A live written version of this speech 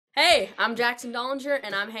Hey, I'm Jackson Dollinger,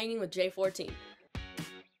 and I'm hanging with J14.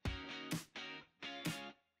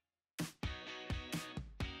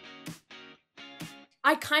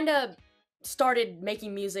 I kind of started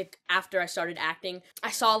making music after I started acting.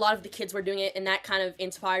 I saw a lot of the kids were doing it, and that kind of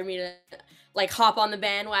inspired me to like hop on the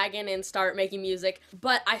bandwagon and start making music.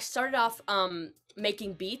 But I started off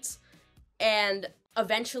making beats, and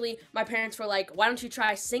eventually my parents were like, "Why don't you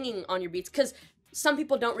try singing on your beats?" Because some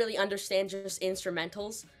people don't really understand just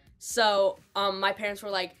instrumentals. So my parents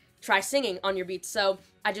were like, "Try singing on your beats." So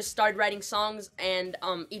I just started writing songs, and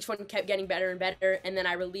each one kept getting better and better. And then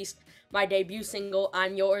I released my debut single,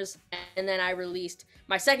 "I'm Yours," and then I released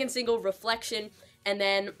my second single, "Reflection," and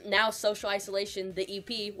then now "Social Isolation," the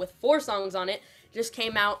EP with 4 songs on it, just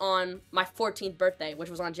came out on my 14th birthday,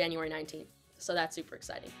 which was on January 19th. So that's super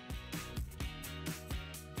exciting.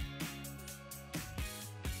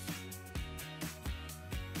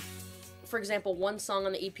 For example, one song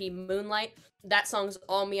on the EP, "Moonlight," that song's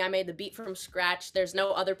all me. I made the beat from scratch. There's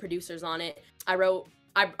no other producers on it. I wrote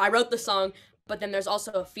the song, but then there's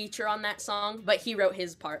also a feature on that song, but he wrote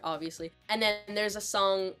his part, obviously. And then there's a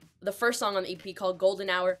song, the first song on the EP, called "Golden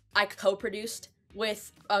Hour," I co-produced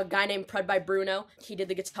with a guy named Prud by Bruno. He did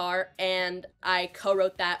the guitar, and I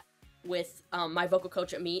co-wrote that with my vocal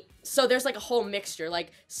coach at Meet. So there's like a whole mixture,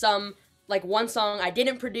 like one song I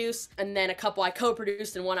didn't produce, and then a couple I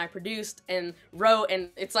co-produced, and one I produced and wrote, and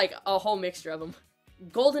it's like a whole mixture of them.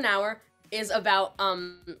 "Golden Hour" is about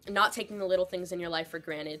not taking the little things in your life for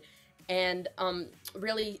granted, and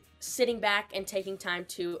really sitting back and taking time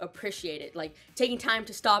to appreciate it, like taking time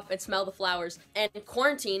to stop and smell the flowers. And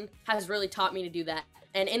quarantine has really taught me to do that.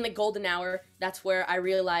 And in the "Golden Hour," that's where I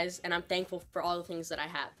realize and I'm thankful for all the things that I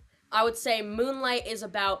have. I would say "Moonlight" is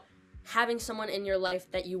about having someone in your life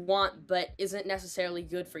that you want but isn't necessarily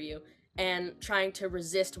good for you, and trying to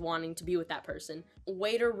resist wanting to be with that person.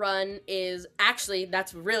 "Way to Run" is actually,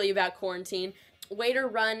 that's really about quarantine. "Way to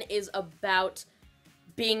Run" is about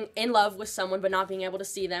being in love with someone but not being able to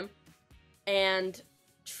see them, and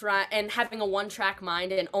having a one-track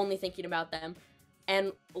mind and only thinking about them.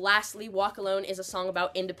 And lastly, "Walk Alone" is a song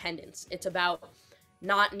about independence. It's about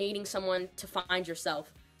not needing someone to find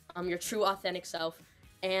yourself, your true authentic self.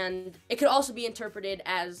 And it could also be interpreted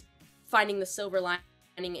as finding the silver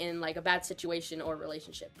lining in like a bad situation or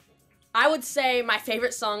relationship. I would say my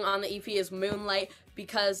favorite song on the EP is "Moonlight"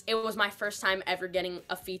 because it was my first time ever getting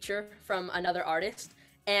a feature from another artist.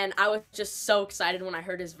 And I was just so excited when I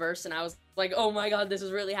heard his verse, and I was like, oh my god, this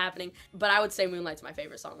is really happening. But I would say "Moonlight's" my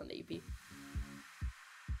favorite song on the EP.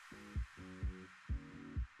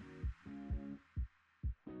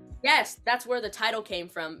 Yes, that's where the title came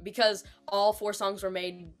from, because all 4 songs were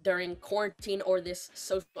made during quarantine or this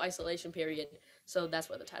social isolation period. So that's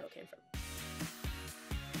where the title came from.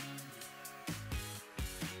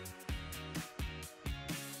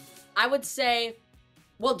 I would say,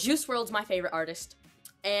 well, Juice WRLD's my favorite artist.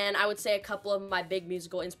 And I would say a couple of my big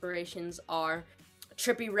musical inspirations are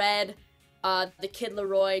Trippie Redd, The Kid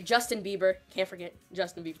Laroi, Justin Bieber, can't forget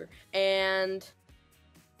Justin Bieber, and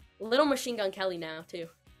Little Machine Gun Kelly now, too.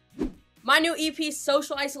 My new EP,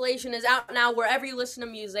 "Social Isolation," is out now wherever you listen to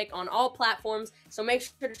music on all platforms, so make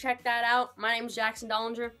sure to check that out. My name is Jackson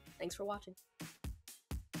Dollinger. Thanks for watching.